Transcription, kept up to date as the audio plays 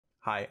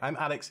Hi, I'm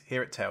Alex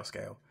here at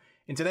Tailscale.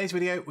 In today's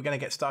video, we're going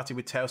to get started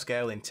with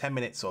Tailscale in 10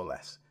 minutes or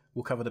less.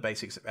 We'll cover the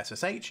basics of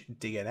SSH,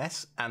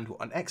 DNS, and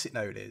what an exit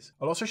node is.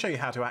 I'll also show you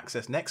how to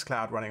access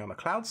Nextcloud running on a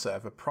cloud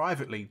server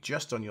privately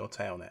just on your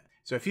Tailnet.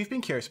 So if you've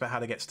been curious about how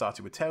to get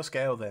started with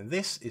Tailscale, then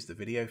this is the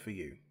video for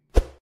you.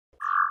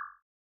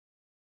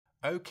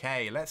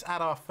 Okay, let's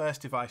add our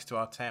first device to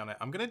our Tailnet.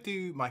 I'm going to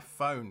do my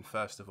phone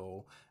first of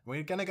all.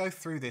 We're going to go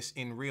through this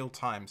in real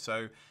time.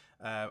 So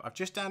I've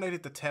just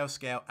downloaded the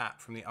Tailscale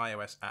app from the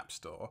iOS App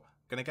Store.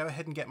 I'm going to go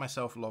ahead and get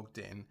myself logged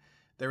in.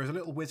 There is a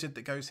little wizard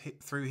that goes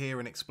through here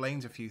and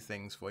explains a few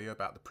things for you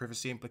about the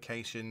privacy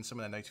implications, some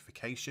of the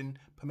notification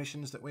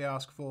permissions that we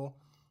ask for.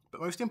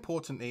 But most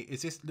importantly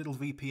is this little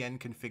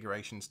VPN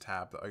configurations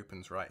tab that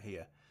opens right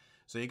here.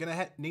 So you're going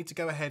to need to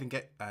go ahead and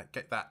get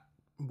that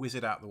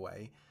wizard out of the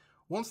way.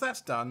 Once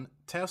that's done,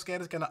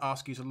 Tailscale is going to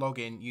ask you to log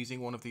in using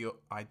one of the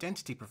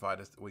identity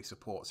providers that we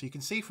support. So you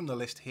can see from the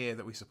list here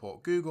that we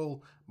support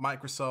Google,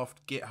 Microsoft,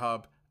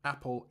 GitHub,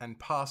 Apple, and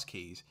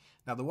Passkeys.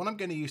 Now the one I'm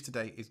going to use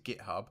today is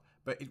GitHub,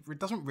 but it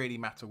doesn't really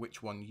matter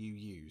which one you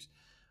use.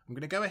 I'm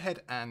going to go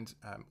ahead and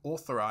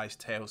authorize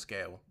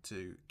Tailscale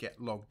to get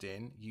logged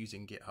in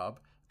using GitHub.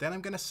 Then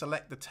I'm going to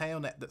select the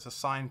Tailnet that's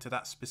assigned to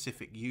that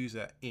specific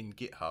user in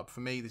GitHub.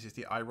 For me, this is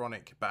the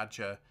ironic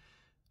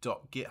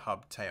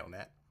badger.github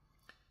Tailnet.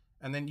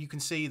 And then you can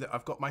see that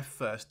I've got my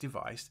first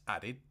device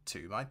added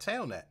to my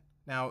Tailnet.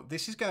 Now,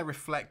 this is going to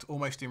reflect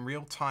almost in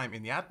real time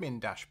in the admin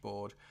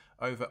dashboard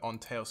over on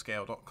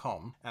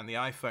tailscale.com, and the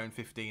iPhone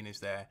 15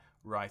 is there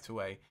right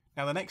away.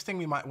 Now, the next thing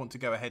we might want to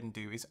go ahead and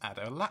do is add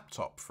a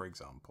laptop, for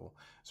example.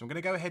 So I'm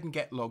going to go ahead and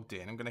get logged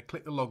in. I'm going to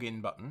click the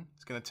login button.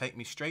 It's going to take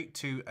me straight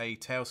to a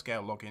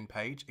Tailscale login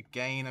page.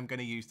 Again, I'm going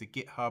to use the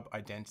GitHub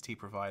identity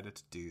provider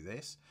to do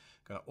this.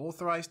 I'm going to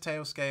authorize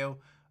Tailscale,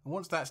 and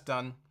once that's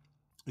done,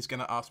 it's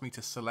going to ask me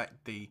to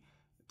select the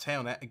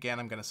Tailnet. Again,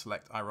 I'm going to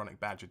select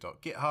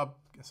ironicbadger.github.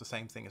 It's the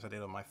same thing as I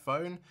did on my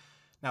phone.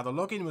 Now the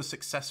login was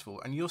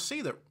successful, and you'll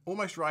see that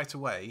almost right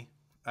away,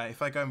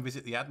 if I go and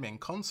visit the admin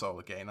console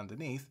again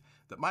underneath,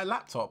 that my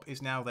laptop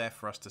is now there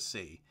for us to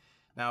see.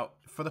 Now,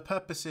 for the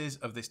purposes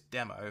of this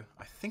demo,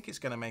 I think it's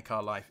going to make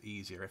our life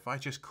easier if I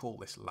just call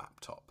this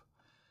laptop.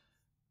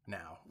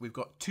 Now, we've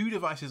got two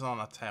devices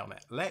on our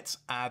Tailnet. Let's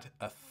add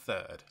a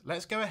third.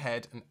 Let's go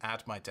ahead and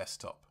add my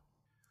desktop.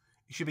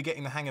 You should be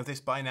getting the hang of this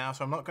by now,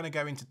 so I'm not going to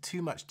go into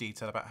too much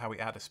detail about how we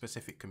add a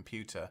specific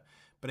computer.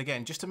 But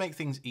again, just to make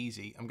things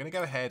easy, I'm going to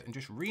go ahead and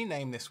just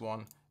rename this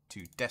one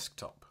to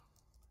desktop.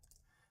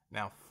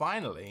 Now,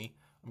 finally,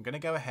 I'm going to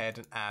go ahead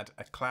and add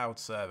a cloud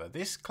server.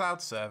 This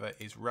cloud server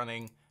is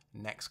running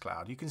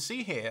Nextcloud. You can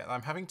see here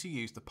I'm having to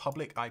use the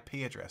public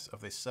IP address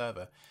of this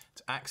server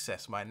to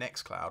access my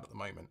Nextcloud at the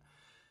moment.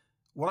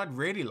 What I'd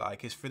really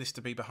like is for this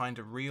to be behind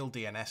a real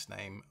DNS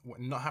name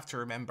and not have to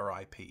remember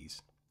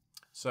IPs.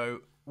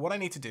 So what I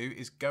need to do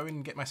is go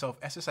and get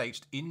myself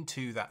SSH'd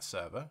into that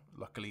server.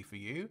 Luckily for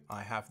you,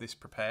 I have this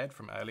prepared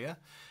from earlier,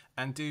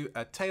 and do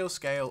a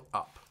Tailscale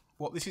up.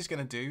 What this is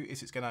going to do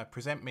is it's going to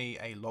present me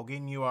a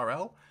login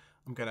URL.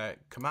 I'm going to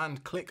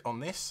command click on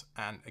this,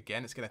 and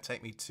again, it's going to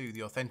take me to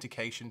the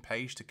authentication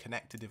page to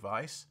connect a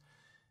device.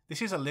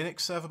 This is a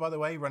Linux server, by the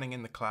way, running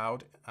in the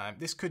cloud.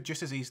 This could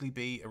just as easily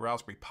be a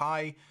Raspberry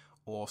Pi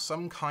or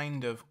some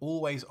kind of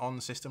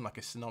always-on system like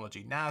a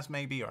Synology NAS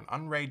maybe, or an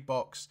Unraid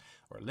box,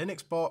 or a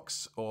Linux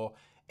box, or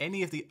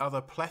any of the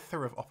other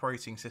plethora of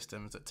operating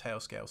systems that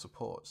Tailscale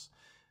supports.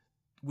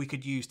 We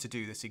could use to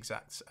do this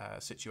exact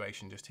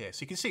situation just here.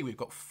 So you can see we've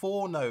got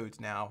 4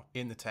 nodes now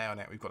in the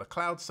Tailnet. We've got a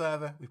cloud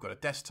server, we've got a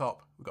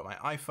desktop, we've got my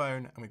iPhone,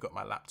 and we've got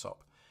my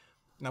laptop.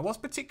 Now what's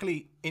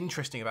particularly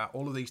interesting about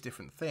all of these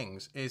different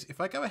things is if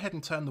I go ahead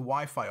and turn the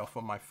Wi-Fi off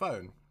on my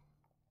phone,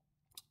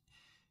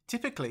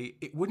 typically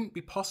it wouldn't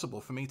be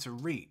possible for me to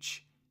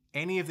reach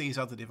any of these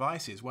other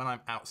devices when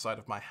I'm outside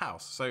of my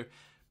house. So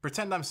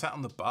pretend I'm sat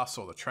on the bus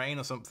or the train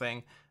or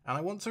something, and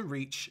I want to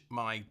reach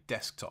my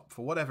desktop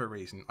for whatever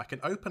reason. I can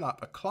open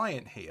up a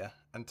client here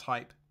and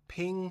type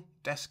ping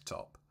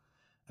desktop,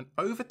 and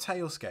over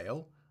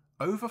Tailscale,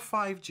 over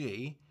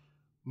 5G,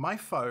 my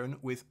phone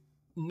with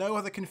no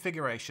other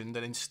configuration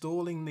than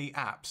installing the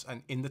apps,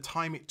 and in the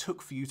time it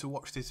took for you to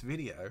watch this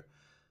video,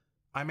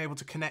 I'm able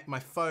to connect my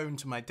phone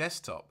to my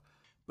desktop.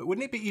 But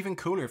wouldn't it be even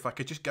cooler if I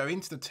could just go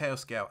into the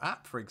Tailscale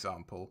app, for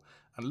example,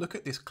 and look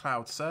at this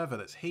cloud server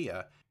that's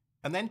here,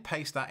 and then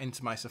paste that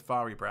into my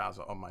Safari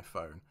browser on my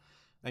phone.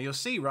 Now you'll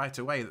see right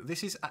away that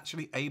this is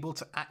actually able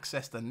to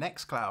access the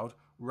Nextcloud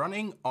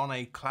running on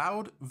a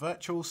cloud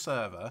virtual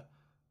server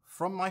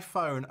from my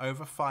phone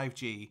over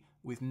 5G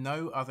with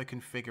no other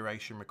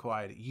configuration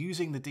required,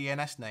 using the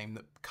DNS name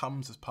that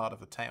comes as part of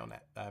the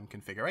Tailnet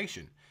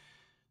configuration.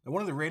 Now,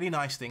 one of the really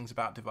nice things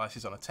about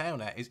devices on a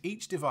Tailnet is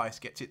each device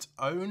gets its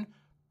own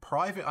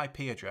private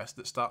IP address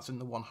that starts in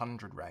the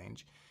 100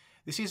 range.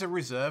 This is a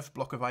reserved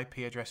block of IP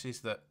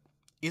addresses that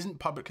isn't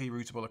publicly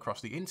routable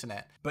across the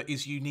internet, but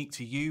is unique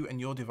to you and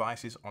your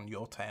devices on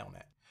your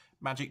Tailnet.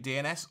 Magic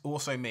DNS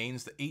also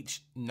means that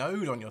each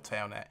node on your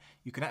Tailnet,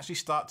 you can actually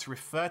start to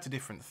refer to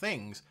different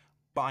things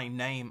by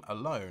name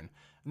alone.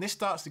 And this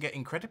starts to get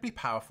incredibly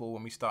powerful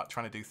when we start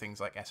trying to do things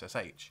like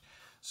SSH.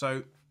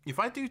 So if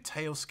I do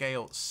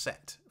Tailscale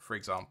set, for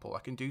example, I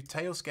can do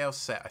Tailscale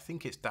set, I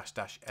think it's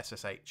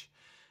 --SSH.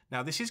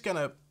 Now this is going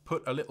to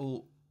put a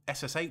little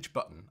SSH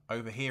button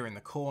over here in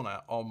the corner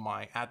on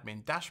my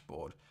admin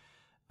dashboard.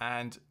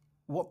 And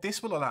what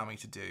this will allow me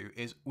to do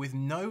is, with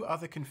no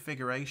other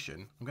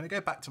configuration, I'm going to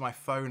go back to my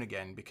phone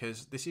again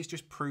because this is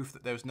just proof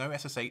that there's no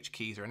SSH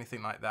keys or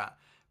anything like that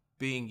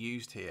being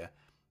used here.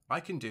 I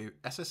can do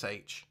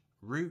SSH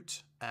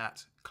root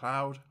at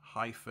cloud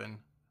hyphen,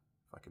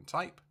 if I can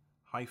type,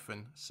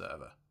 hyphen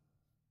server.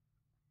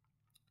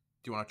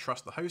 Do you want to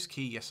trust the host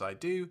key? Yes, I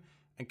do.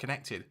 And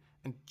connected.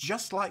 And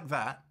just like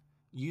that,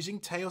 using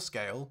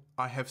Tailscale,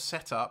 I have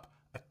set up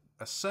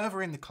a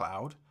server in the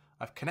cloud.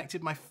 I've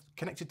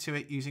connected to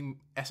it using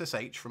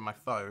SSH from my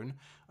phone.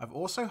 I've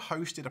also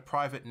hosted a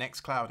private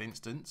Nextcloud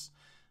instance,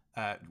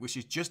 which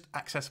is just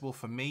accessible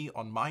for me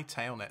on my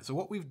Tailnet. So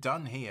what we've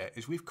done here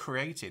is we've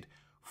created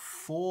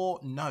 4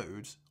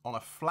 nodes on a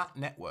flat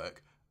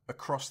network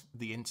across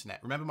the internet.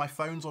 Remember, my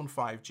phone's on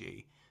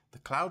 5G. The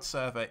cloud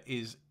server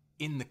is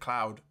in the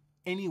cloud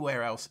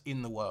anywhere else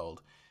in the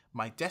world.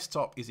 My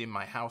desktop is in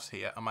my house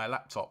here, and my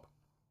laptop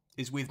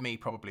is with me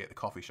probably at the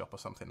coffee shop or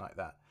something like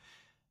that.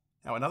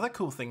 Now, another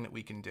cool thing that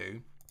we can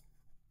do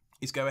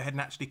is go ahead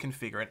and actually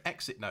configure an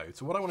exit node.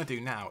 So what I want to do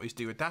now is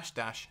do a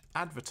 --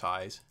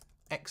 advertise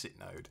exit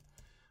node.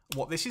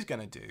 What this is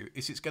going to do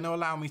is it's going to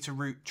allow me to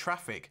route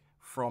traffic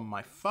from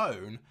my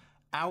phone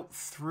out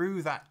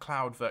through that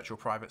cloud virtual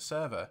private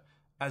server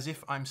as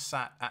if I'm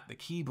sat at the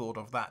keyboard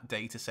of that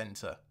data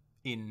center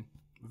in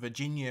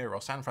Virginia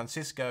or San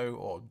Francisco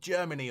or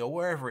Germany or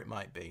wherever it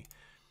might be.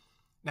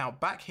 Now,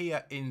 back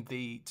here in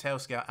the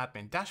Tailscale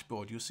admin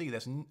dashboard, you'll see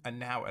there's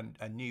now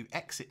a new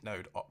exit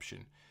node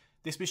option.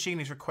 This machine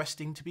is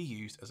requesting to be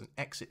used as an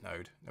exit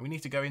node. Now we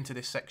need to go into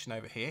this section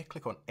over here,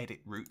 click on Edit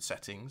Route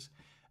Settings,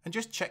 and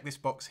just check this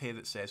box here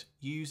that says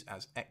Use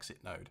as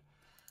Exit Node.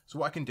 So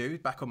what I can do,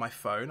 back on my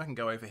phone, I can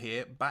go over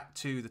here, back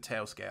to the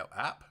Tailscale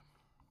app,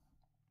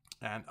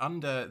 and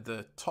under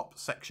the top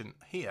section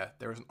here,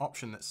 there is an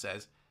option that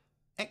says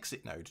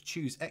Exit Node,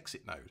 choose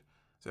Exit Node.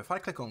 So if I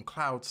click on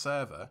Cloud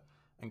Server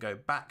and go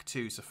back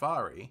to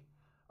Safari,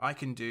 I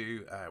can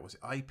do,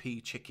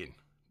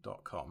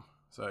 ipchicken.com.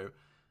 So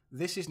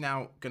this is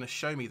now going to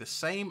show me the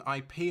same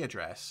IP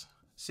address,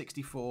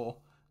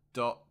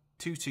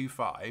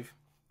 64.225,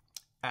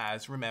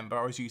 as, remember,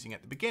 I was using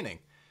at the beginning.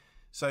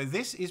 So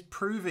this is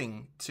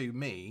proving to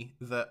me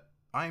that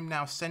I'm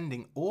now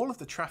sending all of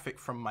the traffic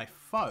from my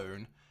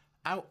phone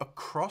out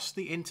across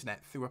the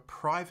internet through a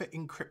private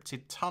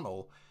encrypted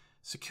tunnel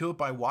secured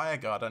by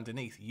WireGuard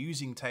underneath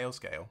using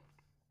Tailscale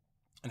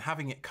and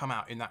having it come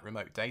out in that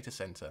remote data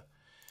center.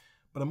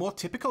 But a more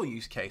typical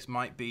use case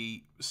might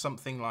be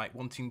something like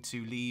wanting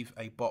to leave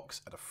a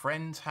box at a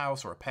friend's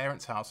house or a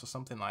parent's house or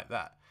something like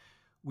that.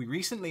 We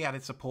recently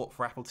added support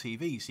for Apple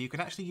TV, so you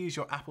can actually use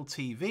your Apple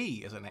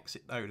TV as an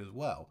exit node as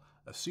well,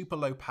 a super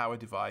low power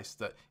device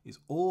that is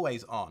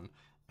always on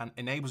and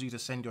enables you to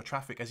send your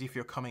traffic as if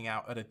you're coming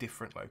out at a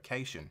different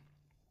location.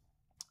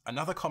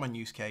 Another common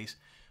use case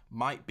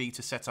might be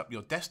to set up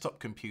your desktop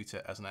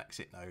computer as an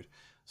exit node.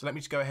 So let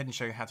me just go ahead and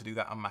show you how to do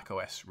that on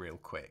macOS real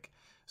quick.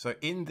 So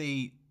in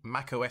the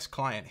macOS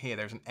client here,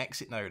 there's an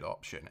exit node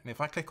option. And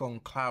if I click on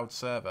Cloud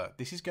Server,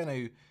 this is going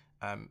to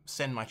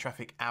send my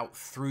traffic out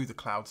through the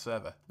cloud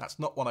server. That's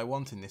not what I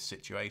want in this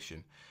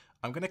situation.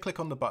 I'm going to click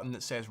on the button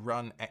that says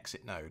Run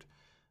Exit Node.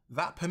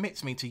 That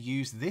permits me to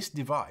use this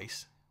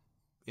device,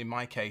 in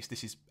my case,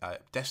 this is a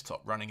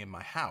desktop running in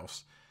my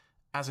house,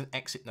 as an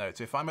exit node.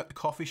 So if I'm at the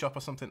coffee shop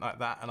or something like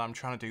that and I'm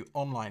trying to do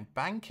online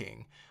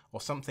banking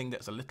or something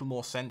that's a little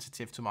more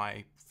sensitive to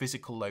my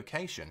physical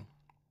location,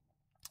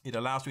 it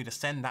allows me to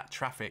send that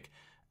traffic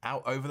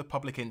out over the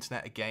public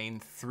internet again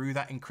through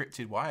that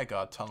encrypted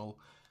WireGuard tunnel,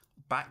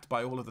 backed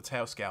by all of the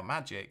Tailscale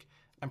magic,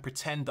 and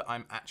pretend that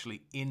I'm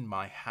actually in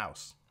my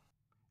house.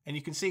 And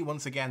you can see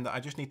once again that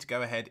I just need to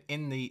go ahead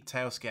in the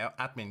Tailscale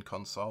admin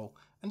console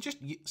and just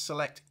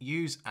select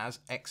Use as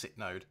Exit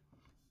Node.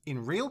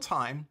 In real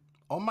time,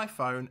 on my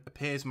phone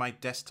appears my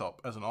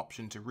desktop as an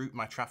option to route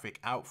my traffic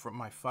out from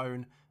my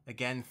phone,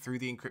 again through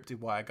the encrypted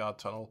WireGuard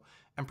tunnel,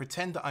 and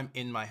pretend that I'm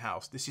in my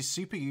house. This is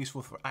super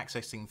useful for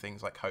accessing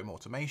things like home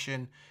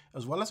automation,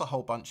 as well as a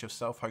whole bunch of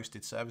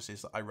self-hosted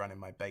services that I run in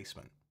my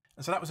basement.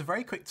 And so that was a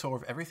very quick tour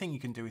of everything you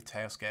can do with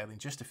Tailscale in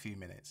just a few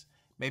minutes.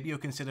 Maybe you'll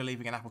consider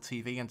leaving an Apple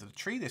TV under the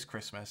tree this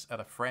Christmas at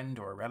a friend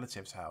or a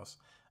relative's house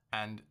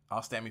and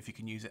ask them if you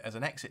can use it as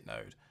an exit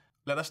node.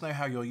 Let us know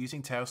how you're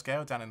using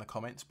Tailscale down in the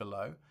comments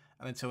below.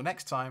 And until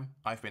next time,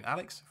 I've been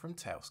Alex from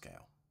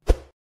Tailscale.